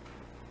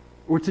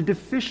 Or it's a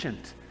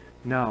deficient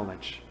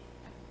knowledge.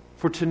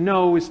 For to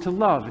know is to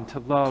love, and to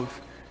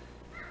love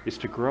is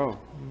to grow.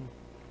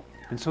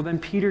 And so then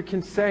Peter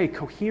can say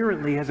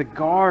coherently as a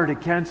guard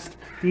against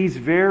these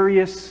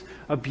various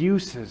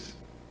abuses,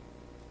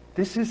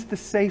 this is the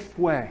safe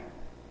way.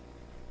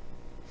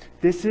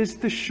 This is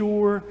the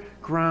sure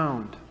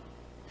ground.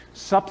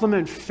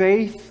 Supplement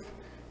faith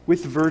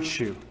with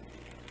virtue,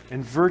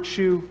 and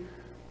virtue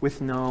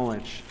with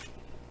knowledge.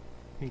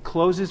 He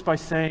closes by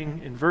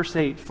saying in verse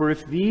 8, for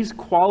if these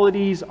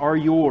qualities are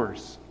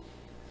yours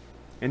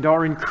and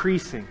are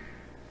increasing,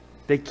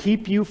 they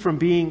keep you from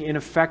being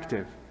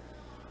ineffective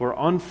or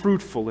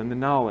unfruitful in the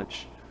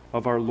knowledge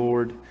of our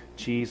Lord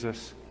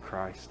Jesus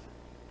Christ.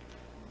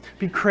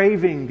 Be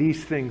craving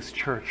these things,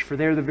 church, for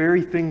they're the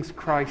very things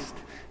Christ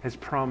has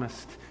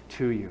promised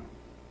to you.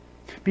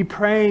 Be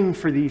praying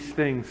for these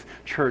things,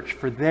 church,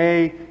 for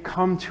they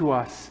come to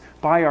us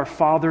by our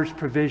Father's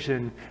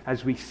provision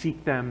as we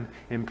seek them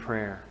in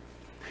prayer.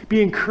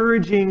 Be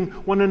encouraging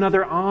one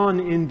another on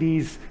in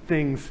these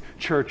things,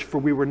 church, for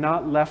we were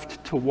not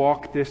left to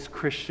walk this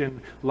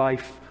Christian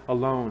life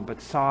alone,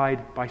 but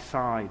side by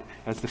side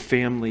as the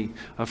family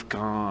of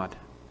God.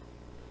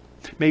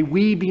 May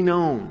we be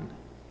known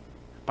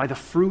by the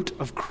fruit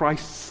of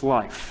Christ's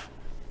life,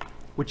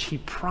 which he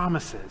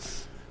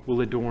promises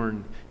will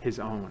adorn his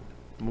own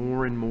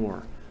more and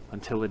more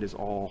until it is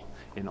all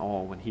in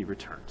all when he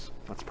returns.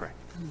 Let's pray.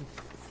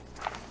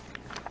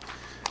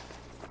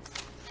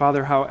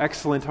 Father, how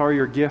excellent are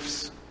your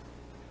gifts,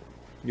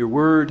 your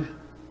word.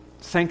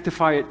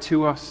 Sanctify it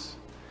to us.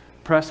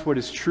 Press what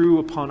is true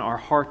upon our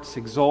hearts.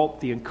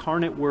 Exalt the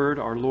incarnate word,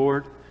 our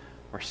Lord,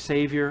 our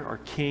Savior, our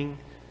King,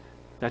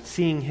 that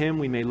seeing him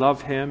we may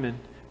love him and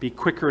be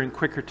quicker and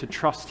quicker to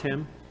trust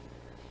him,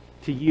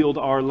 to yield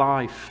our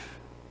life,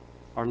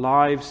 our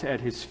lives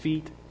at his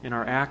feet in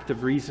our act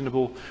of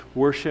reasonable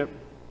worship.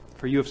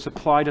 For you have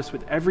supplied us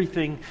with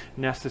everything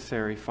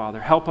necessary, Father.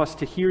 Help us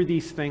to hear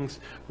these things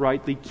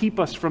rightly. Keep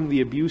us from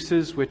the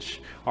abuses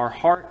which our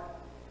heart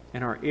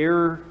and our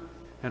error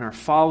and our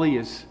folly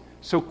is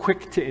so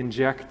quick to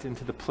inject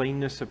into the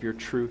plainness of your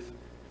truth.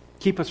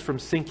 Keep us from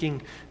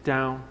sinking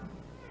down.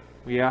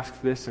 We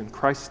ask this in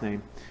Christ's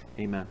name.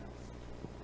 Amen.